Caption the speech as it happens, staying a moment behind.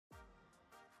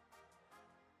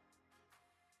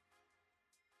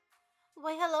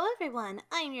Why hello everyone,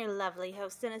 I'm your lovely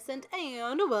host Innocent,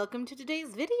 and welcome to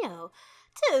today's video.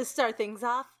 To start things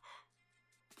off,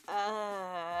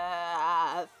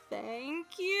 thank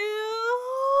you.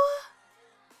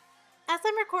 As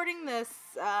I'm recording this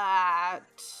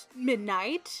at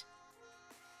midnight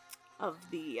of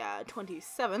the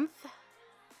 27th,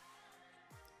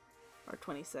 or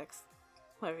 26th,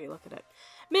 however you look at it,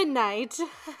 midnight,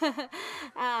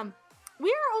 we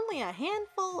are only a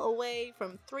handful away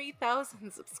from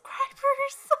 3,000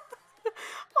 subscribers. What?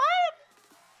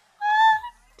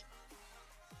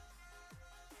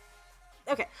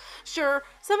 Okay, sure,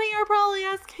 some of you are probably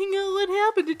asking, what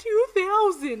happened to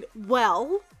 2,000?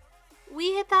 Well,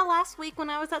 we hit that last week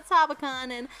when I was at SabaCon,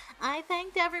 and I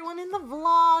thanked everyone in the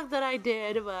vlog that I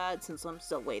did, but since I'm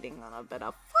still waiting on a bit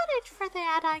of footage for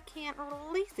that, I can't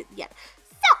release it yet.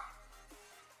 So,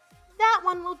 that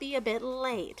one will be a bit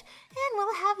late, and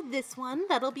we'll have this one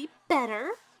that'll be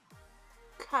better,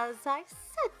 'cause I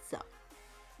said so.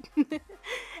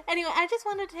 Anyway, I just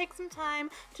wanted to take some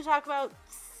time to talk about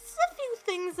a few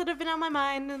things that have been on my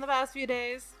mind in the past few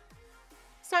days.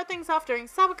 Start things off during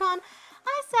SabaCon.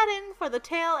 I sat in for the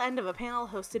tail end of a panel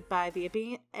hosted by how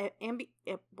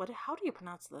do you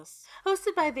pronounce this?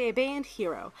 Hosted by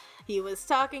theAbeyantHero. He was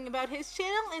talking about his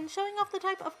channel and showing off the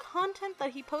type of content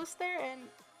that he posts there, and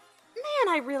man,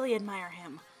 I really admire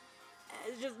him.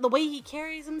 Just the way he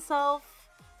carries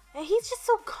himself. He's just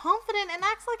so confident and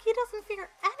acts like he doesn't fear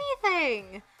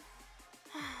anything.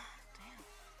 Damn.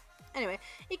 Anyway,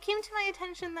 it came to my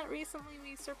attention that recently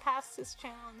we surpassed his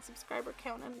channel and subscriber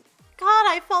count, and God,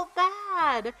 I felt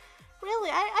bad.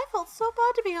 Really, I felt so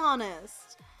bad, to be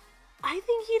honest. I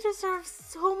think he deserves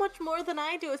so much more than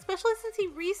I do, especially since he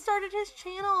restarted his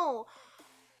channel.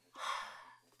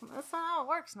 That's not how it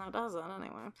works now, does it?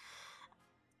 Anyway.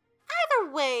 Either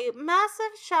way,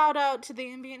 massive shout out to the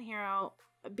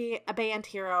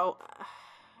InnocentlyCreating,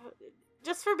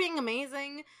 just for being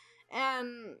amazing.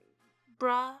 And,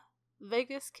 bruh,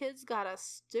 Vegas kids gotta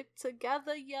stick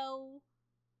together, yo.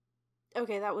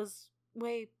 Okay, that was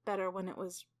way better when it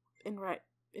was in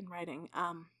writing.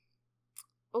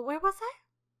 Where was I?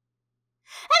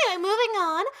 Anyway, moving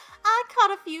on, I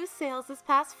caught a few sales this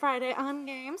past Friday on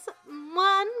games.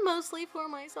 One mostly for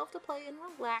myself to play and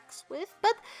relax with,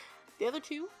 but the other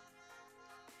two,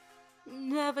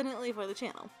 definitely for the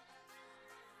channel.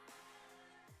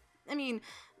 I mean,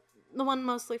 the one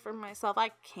mostly for myself,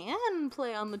 I can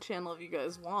play on the channel if you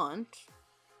guys want.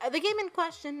 The game in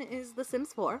question is The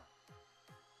Sims 4.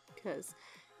 Because,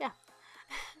 yeah,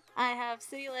 I have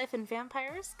City Life and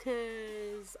Vampires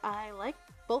because I like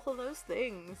both of those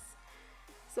things.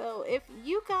 So if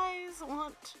you guys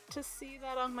want to see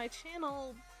that on my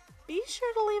channel, be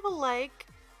sure to leave a like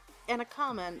and a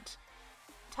comment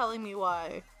telling me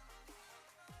why.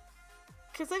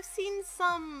 Because I've seen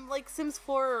some, like, Sims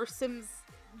 4 or Sims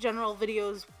general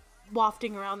videos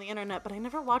wafting around the internet, but I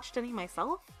never watched any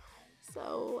myself.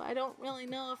 So I don't really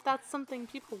know if that's something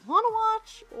people want to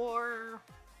watch, or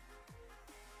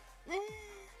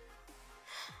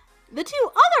The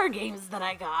two other games that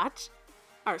I got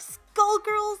are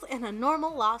Skullgirls and A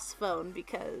Normal Lost Phone,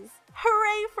 because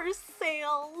hooray for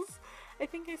sales! I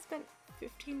think I spent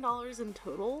 $15 in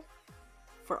total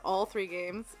for all three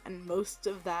games, and most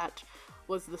of that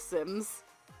was The Sims.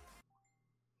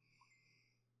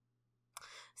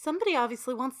 Somebody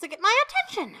obviously wants to get my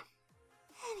attention!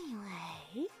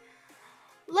 Anyway,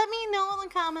 let me know in the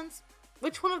comments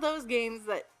which one of those games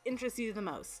that interests you the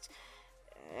most.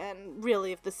 And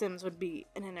really, if The Sims would be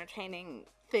an entertaining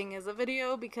thing as a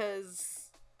video,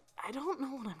 because I don't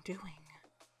know what I'm doing.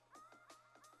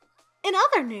 In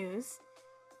other news,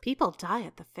 people die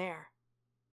at the fair.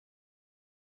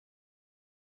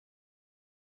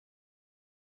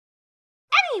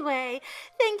 Anyway,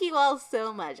 thank you all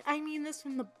so much. I mean this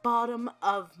from the bottom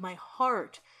of my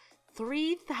heart.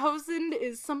 3,000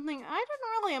 is something I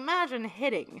didn't really imagine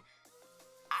hitting.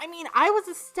 I mean, I was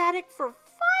ecstatic for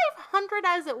 500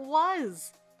 as it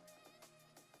was.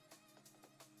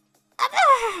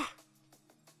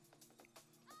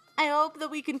 I hope that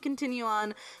we can continue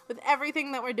on with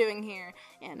everything that we're doing here,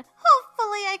 and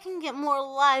hopefully I can get more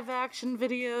live action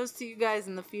videos to you guys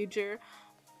in the future.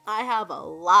 I have a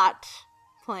lot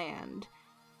planned,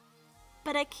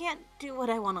 but I can't do what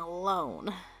I want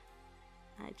alone.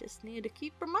 I just need to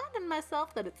keep reminding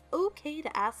myself that it's okay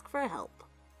to ask for help.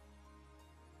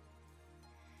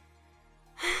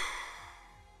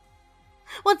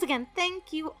 Once again,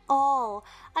 thank you all.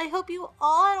 I hope you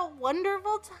all had a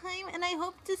wonderful time, and I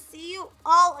hope to see you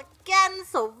all again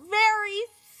so very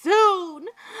soon.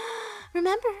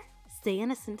 Remember, stay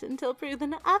innocent until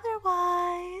proven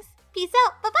otherwise. Peace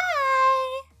out. Bye-bye.